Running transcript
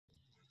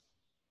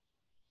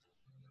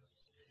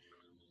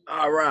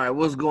All right,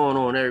 what's going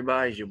on,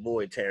 everybody? It's your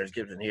boy Terrence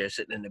Gibson here,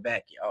 sitting in the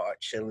backyard,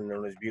 chilling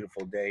on this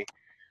beautiful day.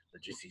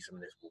 Let you see some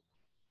of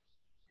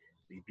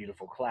these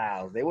beautiful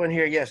clouds. They weren't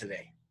here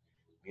yesterday.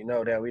 You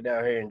know that we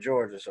down here in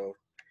Georgia, so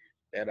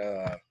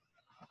that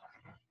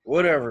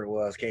whatever it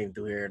was came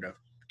through here. The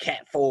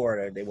Cat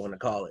 4, that they want to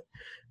call it,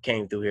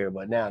 came through here.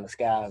 But now the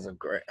skies are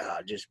great,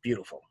 just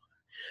beautiful.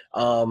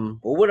 Well,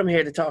 what I'm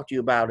here to talk to you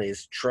about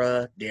is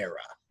Tradera.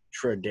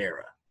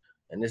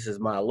 And this is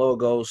my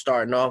logo.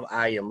 Starting off,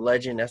 I am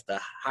legend. That's the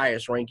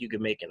highest rank you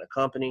can make in a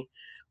company,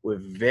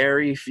 with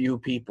very few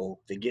people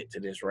to get to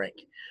this rank.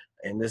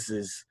 And this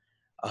is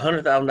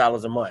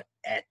 $100,000 a month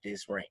at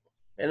this rank.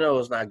 I know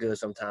it's not good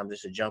sometimes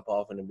just to jump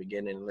off in the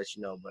beginning and let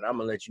you know, but I'm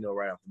going to let you know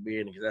right off the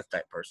beginning because that's the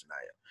type of person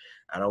I am.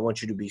 I don't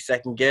want you to be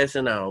second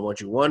guessing. I don't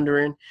want you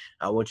wondering.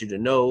 I want you to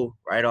know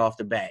right off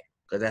the bat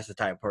because that's the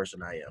type of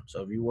person I am.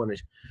 So if you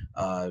want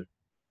to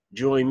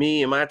join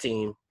me and my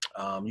team,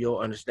 you'll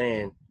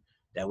understand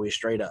that we're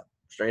straight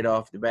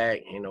off the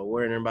back,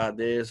 worrying about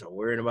this or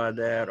worrying about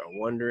that or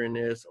wondering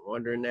this or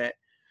wondering that.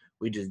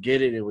 We just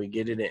get it and we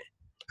get it in.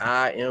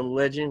 I am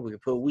legend. We can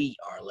put we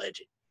are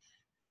legend.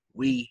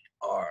 We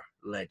are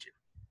legend.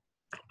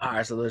 All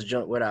right, so let's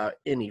jump without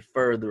any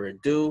further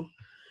ado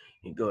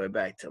and go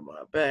back to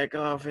my back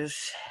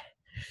office.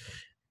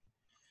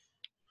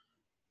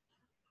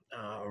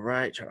 All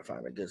right, trying to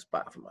find a good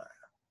spot for my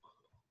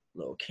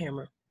little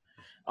camera.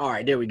 All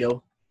right, there we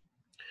go.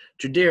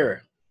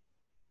 Tradera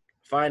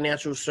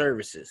Financial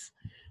Services.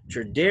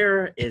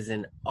 Tradera is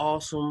an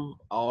awesome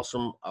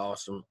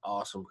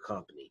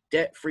company.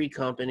 Debt-free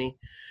company.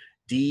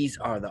 These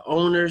are the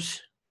owners.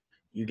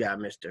 You got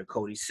Mr.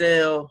 Cody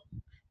Sale.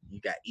 You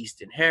got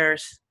Easton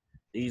Harris.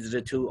 These are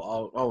the two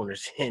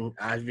owners. And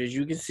as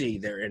you can see,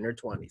 they're in their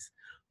 20s.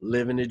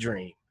 Living the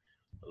dream.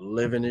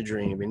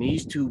 And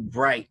these two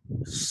bright,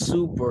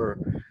 super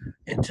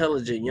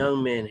intelligent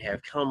young men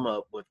have come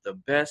up with the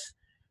best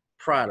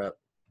product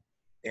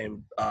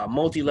and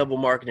multi-level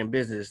marketing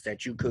business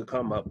that you could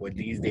come up with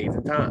these days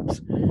and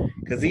times.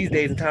 Because these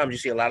days and times, you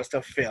see a lot of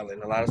stuff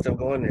failing, a lot of stuff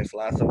going there, a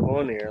lot of stuff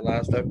going there, a lot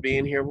of stuff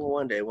being here for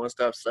one day,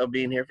 stuff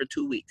being here for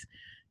 2 weeks.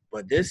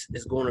 But this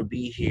is going to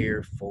be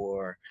here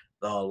for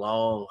the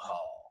long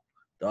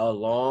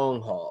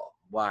haul.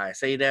 Why I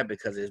say that?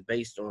 Because it's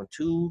based on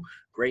two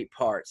great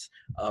parts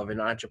of an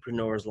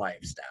entrepreneur's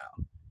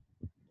lifestyle: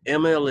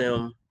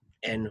 MLM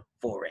and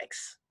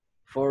Forex.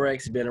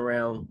 Forex has been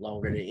around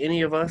longer than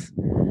any of us,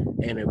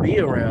 and it'll be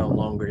around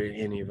longer than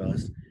any of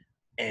us.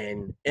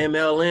 And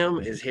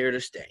MLM is here to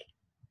stay.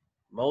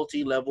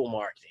 Multi-level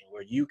marketing,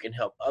 where you can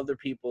help other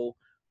people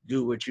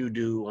do what you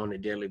do on a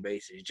daily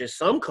basis. Just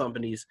some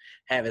companies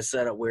have it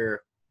set up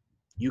where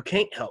you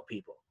can't help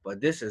people,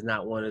 but this is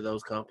not one of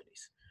those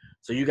companies.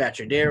 So you got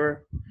Tradera,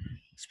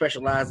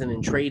 specializing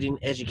in trading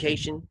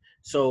education.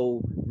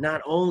 So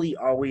not only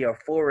are we a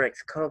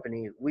Forex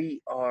company,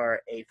 we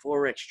are a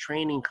Forex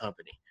training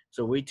company.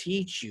 So we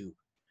teach you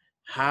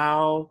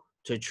how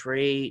to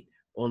trade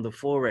on the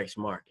Forex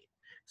market.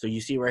 So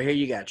you see right here,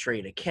 you got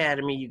Trade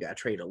Academy, you got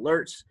Trade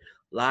Alerts,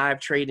 live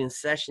trading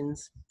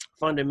sessions,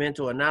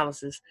 fundamental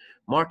analysis,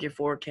 market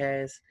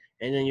forecasts,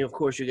 and then of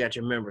course you got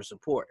your member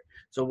support.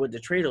 So with the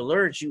Trade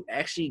Alerts, you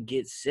actually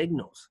get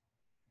signals.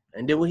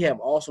 And then we have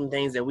awesome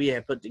things that we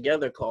have put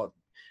together called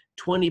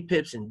 20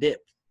 pips and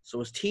dip.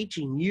 So it's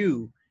teaching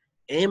you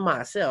and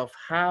myself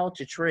how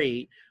to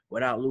trade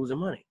without losing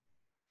money.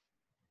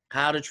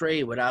 How to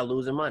trade without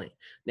losing money.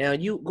 Now,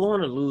 you're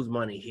going to lose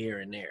money here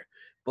and there,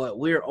 but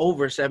we're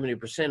over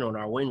 70% on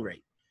our win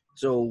rate.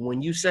 So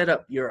when you set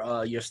up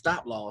your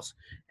stop loss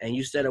and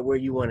you set up where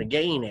you want to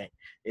gain at,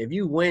 if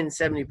you win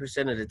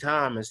 70% of the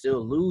time and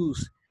still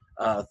lose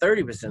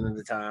 30% of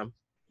the time,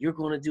 you're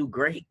going to do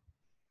great.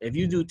 If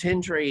you do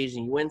 10 trades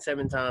and you win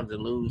 7 times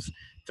and lose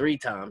 3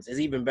 times, it's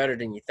even better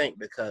than you think,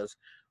 because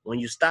when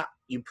you stop,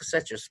 you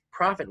set your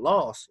profit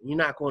loss, you're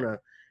not going to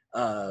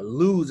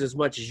lose as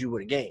much as you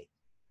would have gained.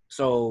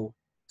 So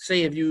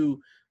say if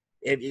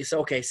it's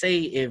okay,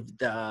 say if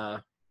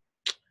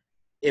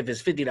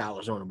it's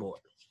 $50 on the board.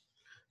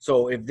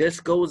 So if this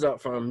goes up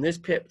from this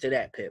pip to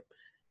that pip,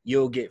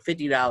 you'll get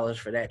 $50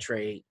 for that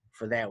trade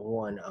for that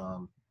one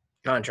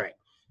contract.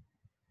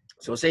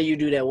 So say you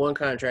do that one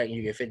contract and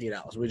you get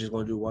 $50. We're just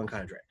going to do one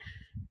contract.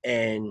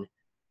 And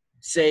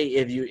say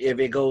if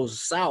it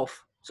goes south,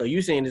 so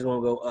you're saying it's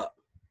going to go up.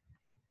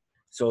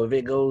 So if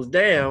it goes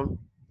down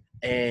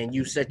and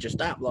you set your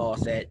stop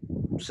loss at,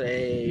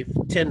 say,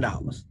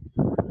 $10.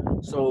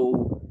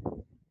 So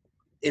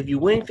if you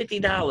win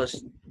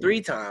 $50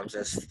 3 times,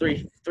 that's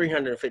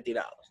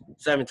 $350.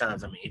 7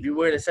 times, if you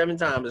win it 7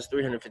 times, it's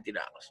 $350.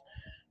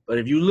 But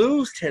if you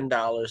lose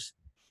 $10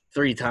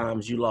 3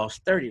 times, you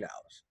lost $30.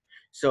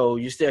 So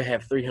you still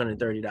have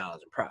 $330 in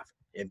profit,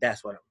 if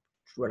that's what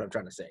I'm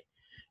trying to say,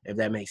 if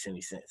that makes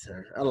any sense.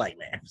 I like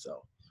math,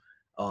 so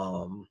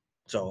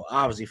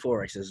obviously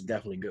Forex is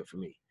definitely good for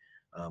me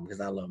because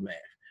I love math.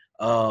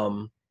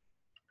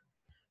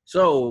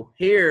 So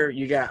here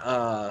you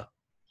got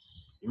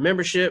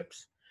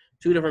memberships,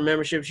 2 different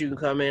memberships you can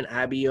come in: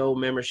 IBO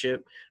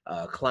membership,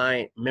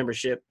 client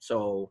membership.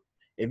 So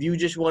If you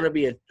just want to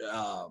be a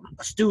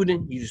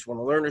student, you just want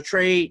to learn a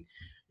trade,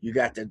 you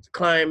got the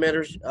client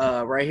matters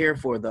right here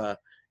for the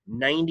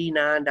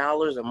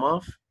 $99 a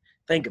month.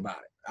 Think about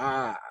it.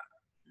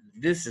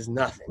 This is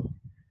nothing.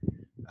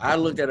 I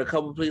looked at a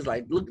couple places,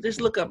 like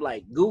just look up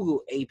like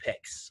Google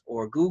Apex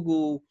or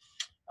Google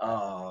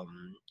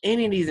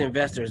any of these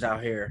investors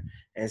out here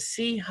and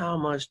see how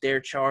much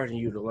they're charging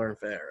you to learn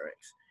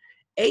Forex.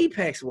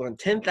 Apex won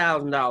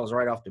 $10,000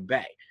 right off the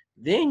bat.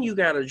 Then you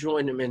got to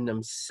join them in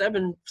them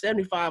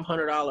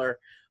 $7,500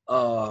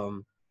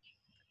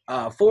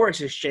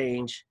 Forex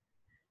exchange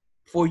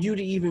for you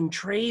to even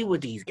trade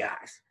with these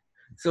guys.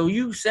 So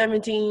you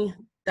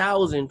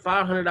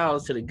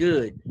 $17,500 to the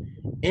good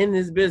in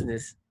this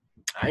business.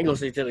 I ain't gonna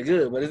say to the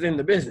good, but it's in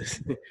the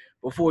business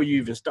before you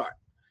even start.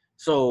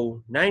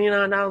 So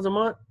 $99 a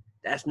month,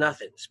 that's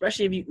nothing.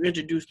 Especially if you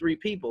introduce 3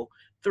 people,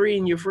 3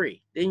 and you're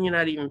free. Then you're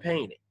not even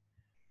paying it.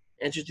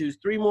 Introduce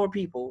 3 more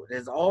people.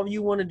 That's all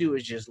you want to do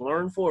is just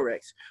learn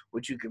Forex,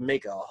 which you can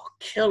make a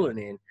killing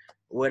in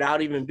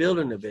without even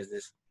building the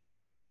business.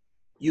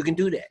 You can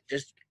do that.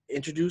 Just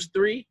introduce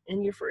 3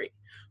 and you're free.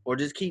 Or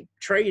just keep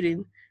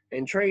trading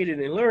and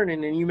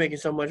learning, and you're making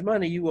so much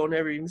money you won't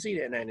ever even see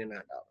that $99.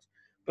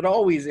 But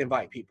always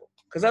invite people,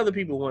 because other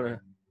people want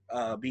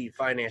to be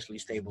financially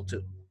stable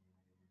too.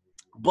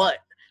 But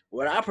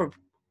what I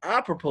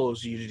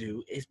propose you to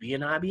do is be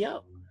an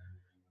IBO.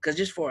 Because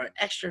just for an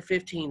extra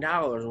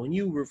 $15, when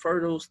you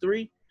refer those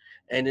 3,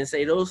 and then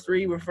say those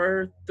 3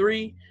 refer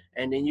 3,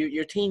 and then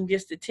your team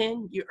gets to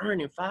 10, you're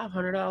earning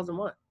 $500 a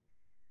month,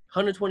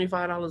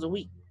 $125 a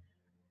week.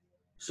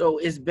 So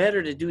it's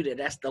better to do that.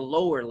 That's the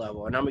lower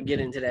level, and I'm going to get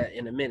into that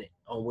in a minute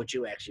on what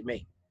you actually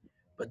make.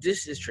 But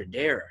this is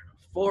Tradera,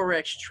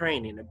 Forex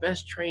training, the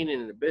best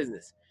training in the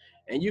business.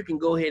 And you can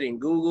go ahead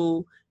and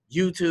Google,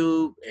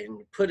 YouTube,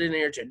 and put in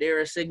there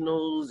Tradera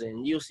signals,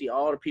 and you'll see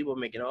all the people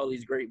making all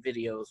these great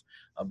videos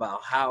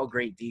about how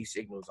great these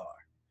signals are.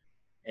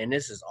 And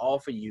this is all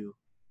for you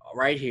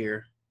right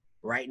here,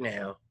 right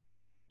now.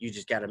 You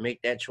just got to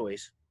make that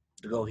choice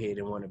to go ahead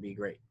and want to be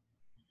great.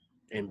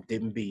 And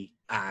then be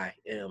I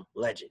am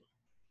legend.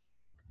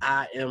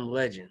 I am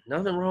legend.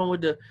 Nothing wrong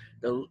with the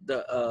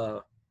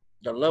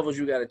levels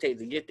you got to take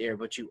to get there,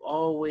 but you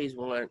always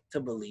want to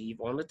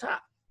believe on the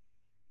top.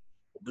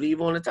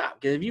 Believe on the top.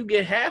 Because if you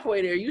get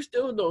halfway there, you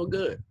still doing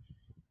good.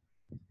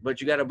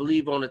 But you got to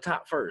believe on the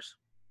top first.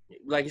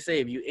 Like you say,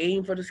 if you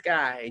aim for the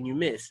sky and you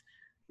miss,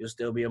 you'll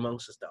still be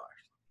amongst the stars.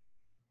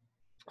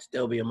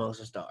 Still be amongst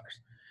the stars.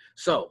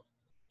 So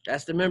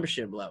that's the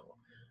membership level.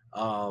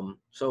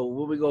 So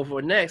what we go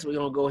for next, we're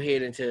going to go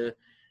ahead into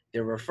the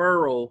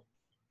referral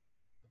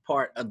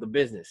part of the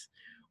business,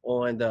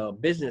 on the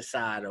business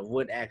side of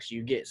what actually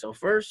you get. So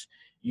first,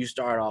 you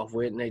start off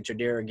with, and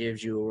Tradera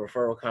gives you a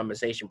referral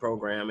compensation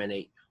program, and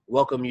they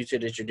welcome you to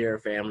the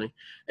Tradera family.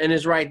 And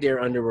it's right there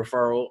under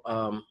referral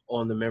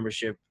on the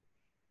membership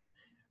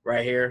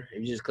right here.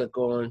 If you just click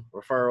on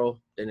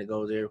referral, then it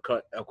goes there.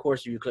 Of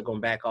course, if you click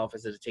on back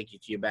office, it'll take you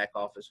to your back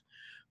office,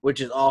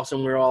 which is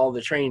awesome, where all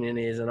the training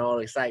is and all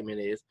the excitement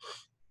is.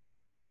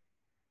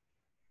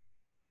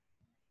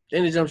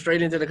 Then it jumps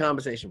straight into the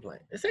compensation plan.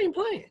 This ain't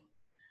playing.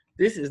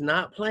 This is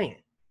not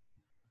playing.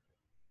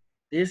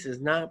 This is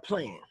not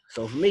playing.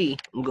 So for me,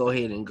 I'm going to go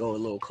ahead and go a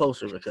little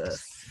closer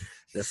because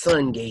the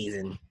sun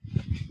gazing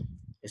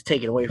is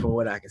taken away from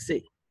what I can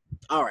see.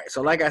 All right.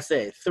 So like I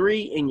said,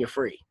 3 and you're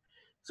free.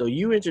 So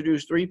you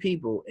introduce 3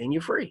 people and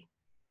you're free.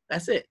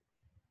 That's it.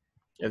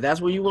 If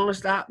that's where you want to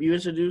stop, you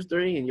introduce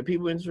 3 and your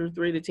people introduce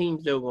 3, the team's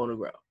still going to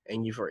grow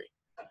and you're free.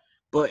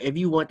 But if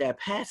you want that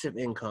passive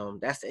income,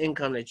 that's the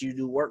income that you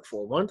do work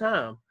for one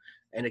time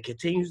and it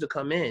continues to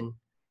come in,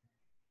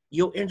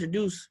 you'll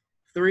introduce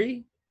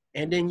 3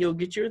 and then you'll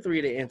get your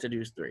 3 to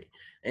introduce 3.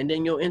 And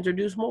then you'll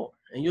introduce more.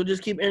 And you'll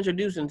just keep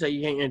introducing until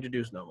you can't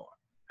introduce no more.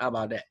 How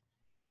about that?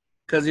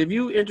 Because if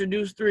you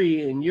introduce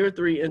 3 and your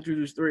 3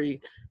 introduce 3,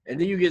 and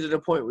then you get to the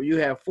point where you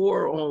have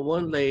 4 on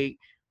one leg,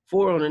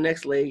 4 on the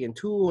next leg, and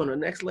 2 on the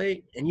next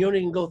leg, and you don't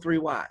even go 3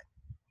 wide.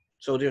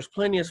 So there's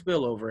plenty of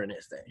spillover in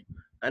this thing.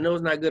 I know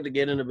it's not good to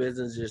get into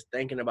business just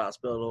thinking about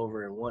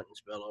spillover and wanting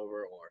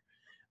spillover or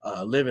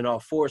living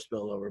off for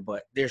spillover,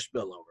 but there's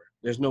spillover.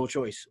 There's no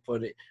choice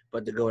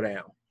but to go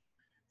down.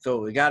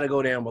 So we got to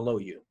go down below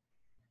you.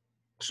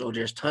 So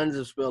there's tons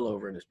of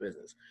spillover in this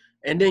business.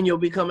 And then you'll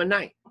become a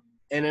knight.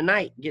 And a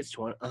knight gets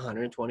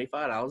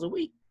 $125 a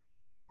week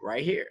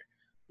right here.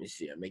 Let me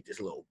see. I'll make this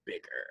a little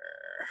bigger.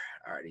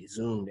 I already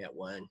zoomed that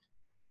one.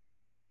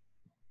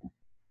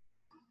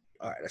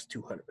 All right, that's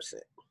 200%.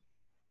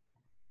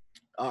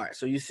 All right,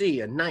 so you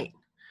see a knight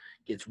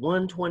gets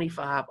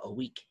 $125 a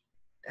week.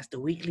 That's the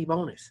weekly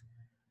bonus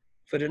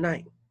for the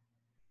knight.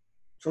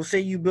 So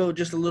say you build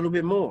just a little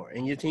bit more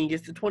and your team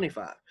gets to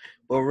 25.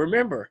 But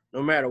remember,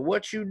 no matter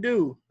what you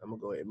do, I'm going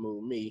to go ahead and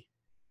move me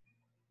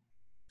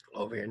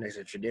over here next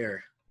to Tradera.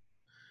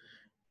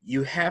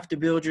 You have to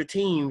build your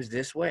teams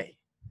this way.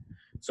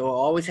 So it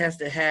always has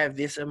to have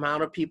this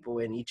amount of people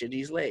in each of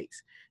these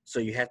legs. So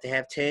you have to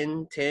have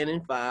 10, 10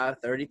 and 5,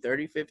 30,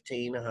 30,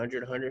 15,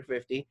 100,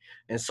 150,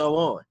 and so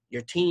on.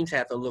 Your teams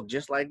have to look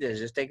just like this.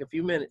 Just take a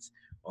few minutes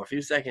or a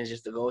few seconds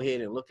just to go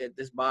ahead and look at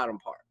this bottom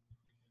part.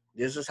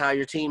 This is how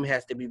your team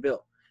has to be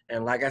built.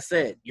 And like I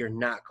said, you're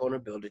not going to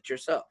build it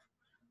yourself.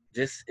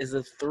 This is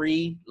a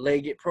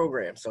 3-legged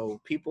program.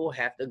 So people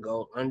have to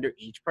go under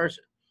each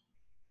person.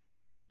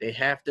 They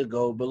have to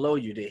go below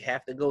you. They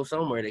have to go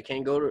somewhere. They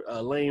can't go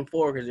to lane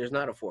 4 because there's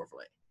not a 4th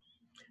lane.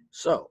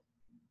 So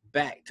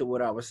back to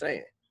what I was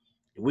saying.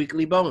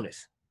 Weekly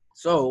bonus.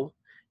 So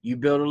you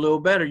build a little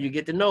better, you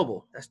get the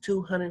Noble. That's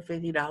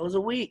 $250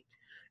 a week.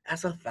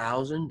 That's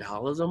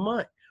 $1,000 a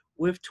month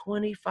with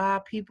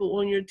 25 people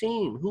on your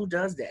team. Who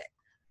does that?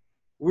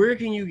 Where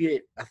can you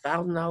get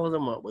 $1,000 a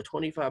month with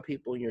 25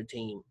 people on your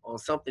team on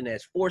something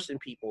that's forcing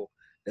people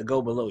to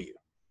go below you?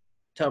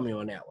 Tell me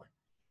on that one.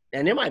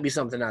 And there might be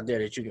something out there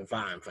that you can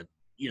find for,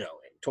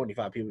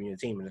 25 people in your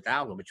team and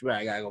 1,000, but you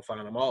really gotta go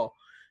find them all.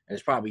 And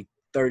it's probably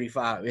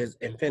 35 is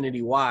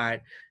infinity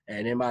wide.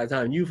 And then by the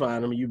time you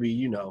find them, you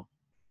be,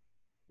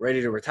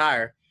 ready to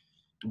retire.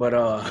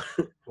 But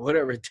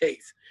whatever it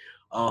takes.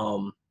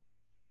 So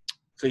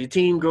your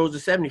team grows to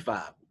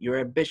 75. You're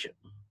at Bishop,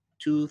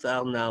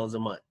 $2,000 a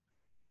month.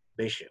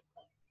 Bishop,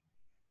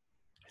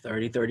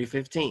 30, 30,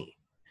 15.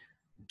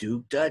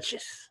 Duke,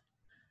 Duchess.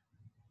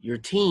 Your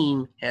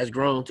team has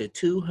grown to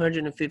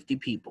 250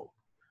 people.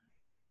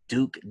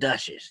 Duke,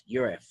 Duchess,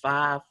 you're at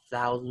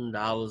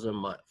 $5,000 a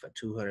month for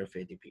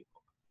 250 people.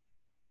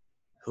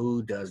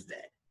 Who does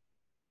that?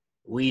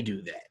 We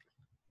do that.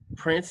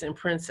 Prince and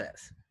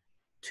Princess,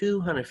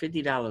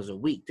 $250 a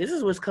week. This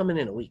is what's coming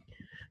in a week.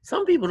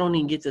 Some people don't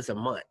even get this a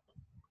month.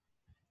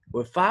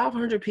 With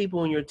 500 people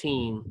on your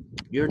team,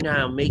 you're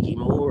now making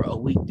more a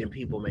week than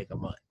people make a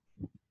month.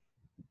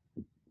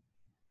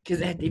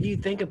 Because if you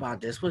think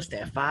about this, what's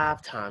that?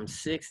 5 times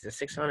 6 to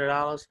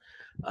 $600,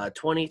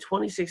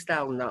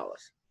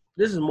 $26,000.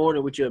 This is more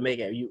than what you would make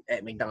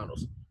at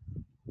McDonald's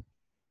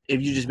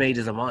if you just made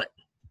this a month.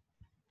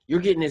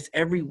 You're getting this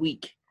every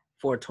week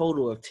for a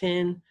total of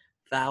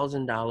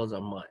 $10,000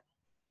 a month.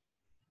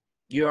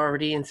 You're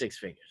already in 6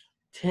 figures.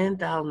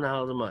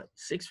 $10,000 a month,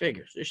 6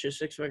 figures. This is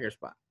your 6-figure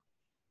spot.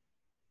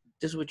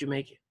 This is what you're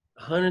making.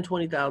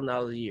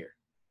 $120,000 a year.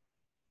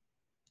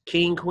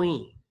 King,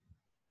 Queen,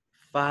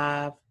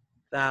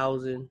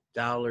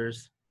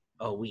 $5,000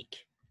 a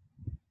week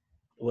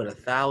with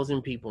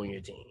 1,000 people on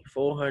your team.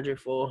 400,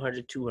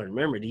 400, 200.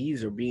 Remember,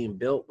 these are being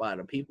built by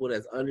the people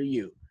that's under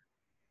you.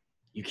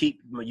 You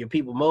keep your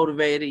people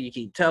motivated. You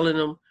keep telling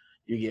them.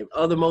 You get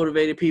other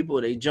motivated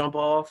people. They jump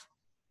off.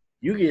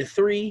 You get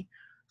 3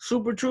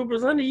 super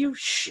troopers under you.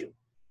 Shoot.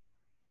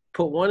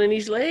 Put one in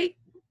each leg.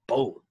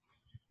 Boom.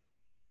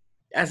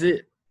 That's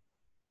it.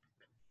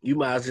 You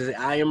might as well say,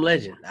 I am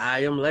legend.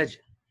 I am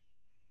legend.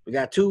 We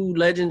got 2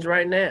 legends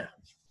right now.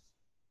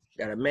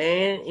 Got a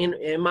man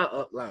in my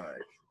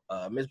upline,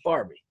 Miss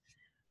Barbie.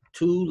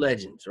 2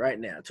 legends right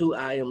now. 2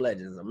 I am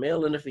legends, a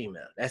male and a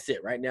female. That's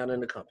it right now in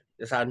the company.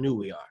 That's how new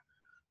we are.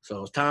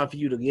 So it's time for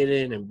you to get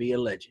in and be a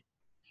legend.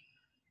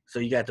 So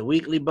you got the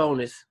weekly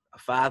bonus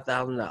of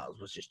 $5,000,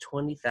 which is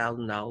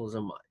 $20,000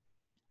 a month,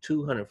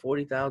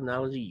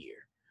 $240,000 a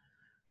year.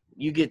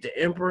 You get the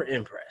Emperor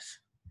Empress.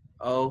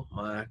 Oh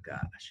my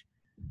gosh.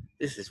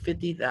 This is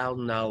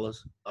 $50,000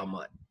 a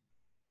month.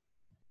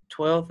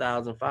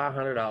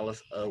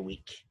 $12,500 a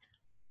week.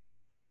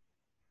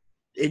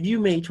 If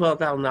you made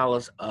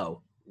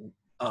 $12,000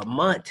 a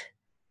month,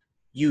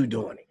 you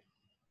doing it.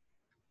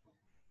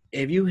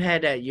 If you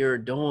had that, you're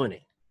doing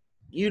it.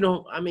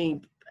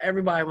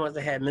 Everybody wants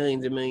to have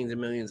millions and millions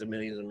and millions and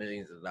millions and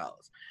millions of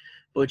dollars.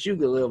 But you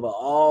could live an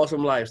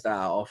awesome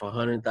lifestyle off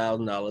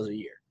 $100,000 a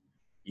year.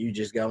 You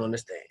just got to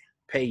understand.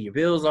 Pay your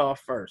bills off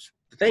first.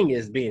 The thing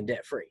is being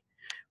debt-free.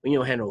 When you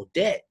don't have no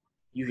debt,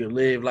 you can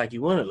live like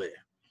you want to live.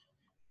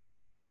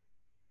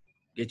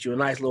 Get you a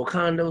nice little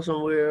condo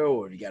somewhere,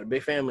 or you got a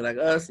big family like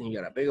us and you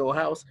got a big old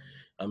house.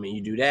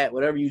 You do that.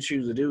 Whatever you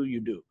choose to do,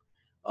 you do.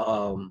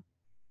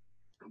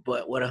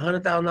 But with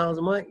 $100,000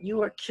 a month,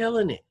 you are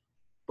killing it.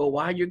 But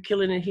while you're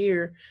killing it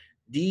here,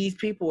 these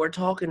people are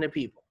talking to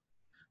people.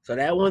 So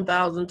that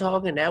 1,000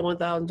 talking, that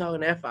 1,000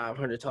 talking, that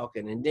 500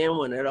 talking. And then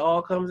when it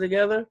all comes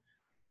together,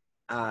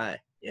 I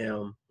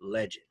am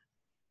legend.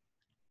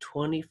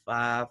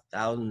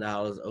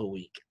 $25,000 a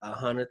week,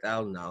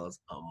 $100,000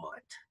 a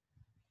month.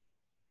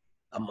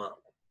 A month.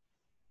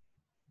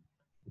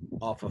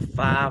 Off of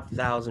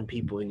 5,000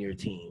 people in your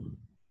team.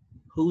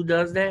 Who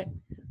does that?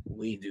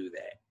 We do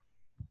that.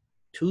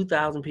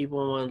 2,000 people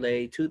on one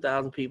leg,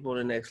 2,000 people on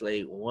the next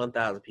leg,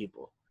 1,000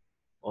 people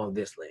on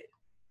this leg.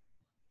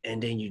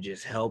 And then you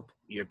just help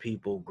your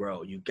people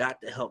grow. You got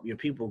to help your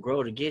people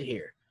grow to get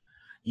here.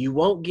 You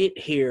won't get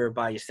here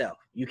by yourself.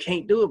 You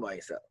can't do it by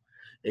yourself.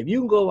 If you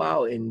can go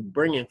out and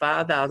bring in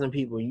 5,000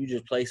 people and you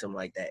just place them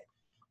like that,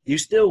 you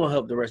still won't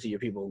help the rest of your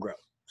people grow.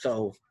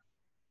 So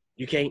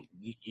you can't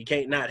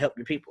not help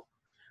your people.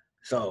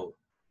 So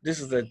this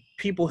is the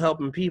people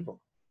helping people.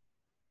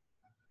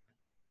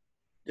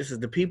 This is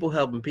the people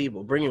helping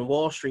people, bringing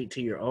Wall Street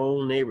to your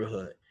own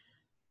neighborhood.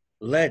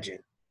 Legend.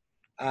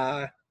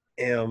 I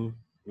am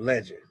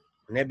legend.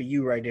 And that be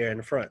you right there in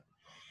the front.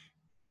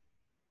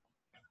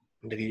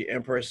 Look at your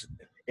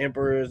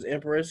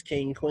empress,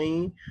 king,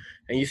 queen.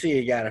 And you see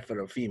you got it for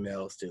the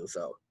females too,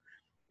 so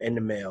and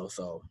the male.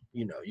 So,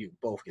 you know, you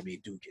both can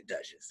be Duke and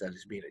Duchess. Instead of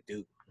just being a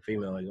Duke. The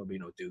female ain't gonna be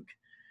no Duke.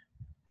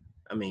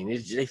 I mean,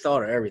 they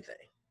thought of everything.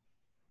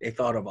 They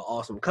thought of an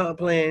awesome comp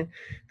plan.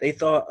 They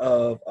thought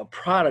of a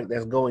product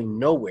that's going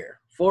nowhere.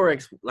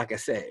 Forex, like I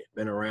said,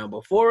 been around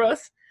before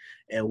us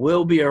and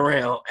will be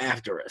around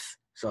after us.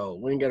 So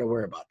we ain't got to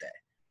worry about that.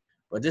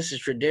 But this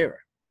is Tradera,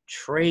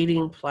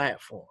 trading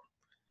platform,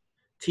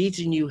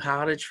 teaching you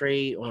how to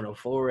trade on a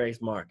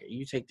Forex market.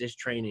 You take this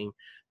training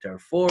to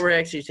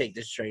Forex, you take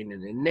this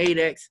training to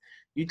Nadex,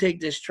 you take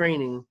this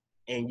training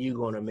and you're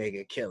going to make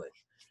a killing.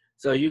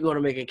 So you're going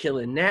to make a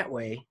killing that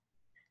way,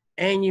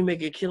 and you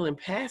make a killing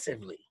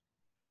passively.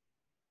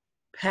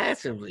 And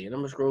I'm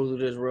going to scroll through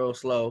this real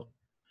slow,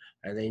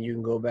 and then you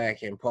can go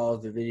back and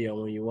pause the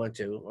video when you want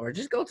to, or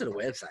just go to the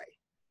website.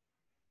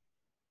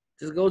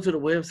 Just go to the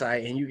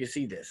website and you can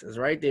see this. It's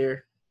right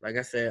there, like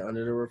I said,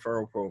 under the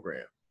referral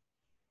program.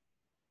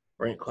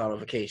 Rank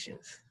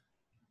qualifications.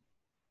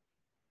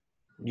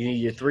 You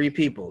need your 3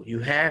 people. You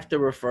have to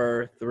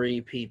refer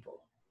 3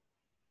 people.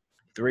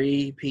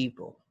 3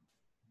 people.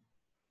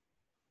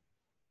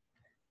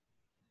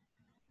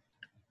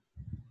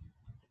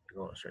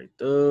 Going straight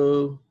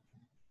through.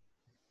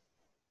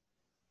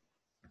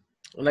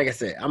 Like I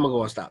said, I'm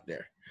going to stop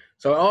there.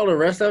 So all the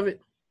rest of it,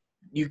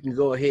 you can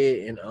go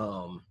ahead and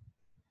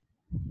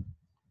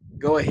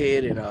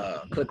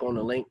click on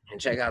the link and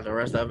check out the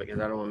rest of it,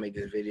 because I don't want to make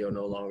this video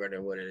no longer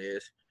than what it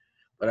is.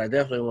 But I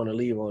definitely want to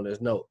leave on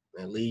this note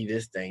and leave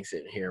this thing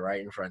sitting here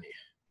right in front of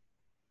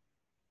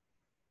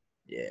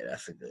you. Yeah,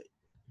 that's a good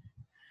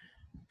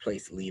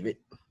place to leave it,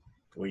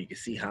 where you can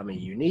see how many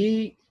you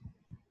need,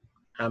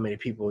 how many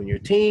people in your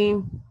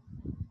team,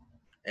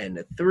 and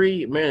the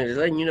 3, man, just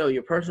letting you know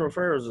your personal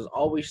referrals is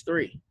always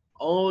 3.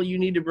 All you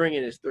need to bring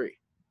in is 3.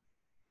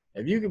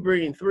 If you can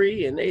bring in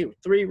 3 and they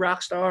 3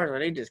 rock stars, or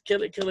they just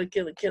kill it,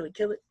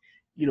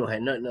 you don't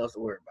have nothing else to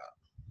worry about.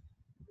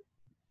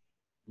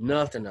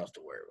 Nothing else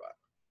to worry about.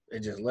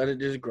 And just let it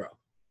just grow.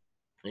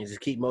 And just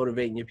keep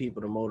motivating your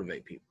people to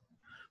motivate people.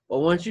 But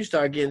once you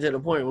start getting to the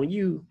point when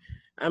you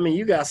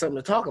got something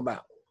to talk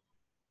about.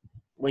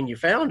 When you're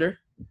founder,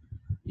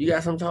 you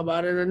got something to talk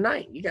about at a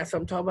night. You got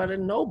something to talk about at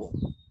a Noble.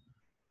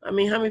 I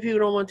mean, how many people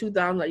don't want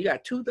 $2,000? You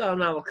got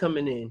 $2,000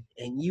 coming in,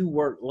 and you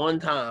worked one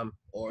time,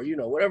 or, you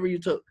know, whatever you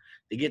took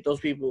to get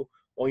those people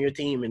on your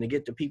team and to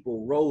get the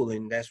people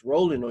rolling, that's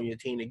rolling on your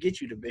team to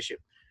get you to Bishop.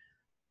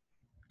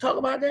 Talk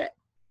about that.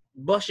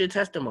 Bust your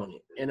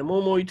testimony. And the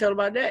more you tell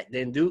about that,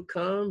 then Duke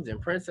comes,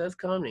 and Princess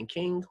comes, and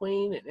King,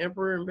 Queen, and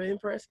Emperor, and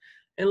Empress,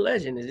 and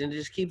Legend. And it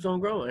just keeps on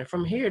growing. And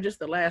from here, just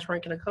the last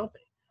rank in the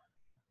company.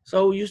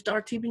 So you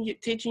start teaching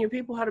your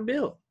people how to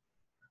build.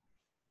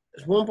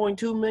 It's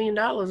 $1.2 million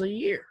a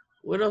year.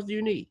 What else do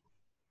you need?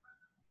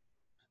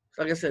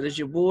 So like I said, it's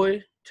your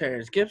boy,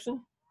 Terrence Gibson,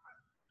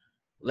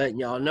 letting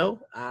y'all know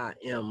I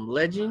am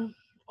legend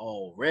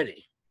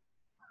already.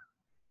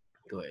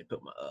 Go ahead and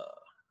put my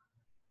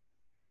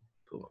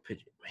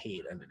picture, my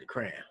head under the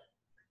crown.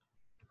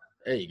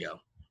 There you go.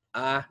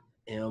 I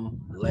am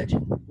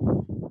legend.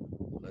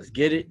 Let's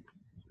get it.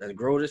 Let's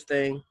grow this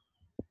thing.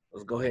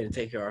 Let's go ahead and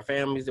take care of our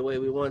families the way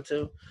we want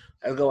to.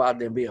 Let's go out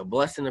there and be a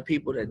blessing to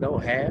people that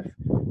don't have.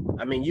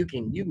 I mean, you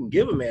can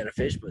give a man a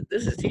fish, but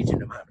this is teaching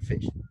them how to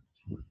fish.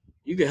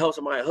 You can help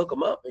somebody hook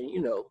them up, and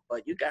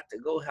but you got to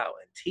go out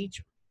and teach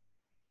them.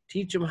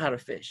 Teach them how to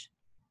fish.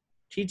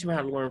 Teach them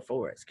how to learn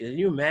Forex. Can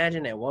you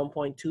imagine at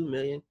 1.2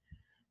 million?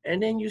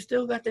 And then you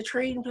still got the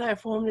trading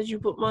platform that you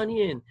put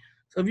money in.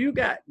 So if you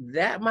got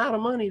that amount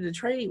of money to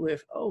trade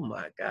with, oh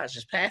my gosh,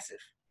 it's passive.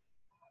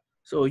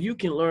 So you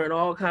can learn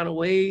all kind of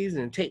ways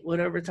and take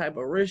whatever type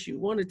of risk you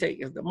want to take,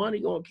 if the money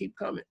going to keep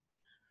coming.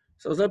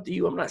 So it's up to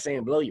you. I'm not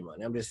saying blow your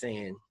money. I'm just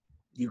saying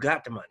you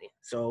got the money.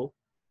 So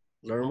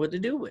learn what to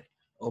do with it.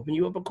 Open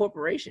you up a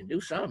corporation. Do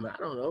something. I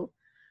don't know.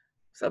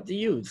 It's up to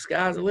you. The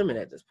sky's the limit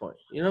at this point.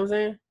 You know what I'm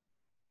saying?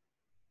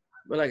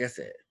 But like I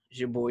said,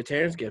 it's your boy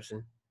Terrence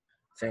Gibson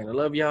saying I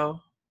love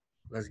y'all.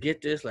 Let's get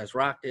this. Let's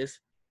rock this.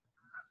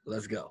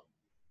 Let's go.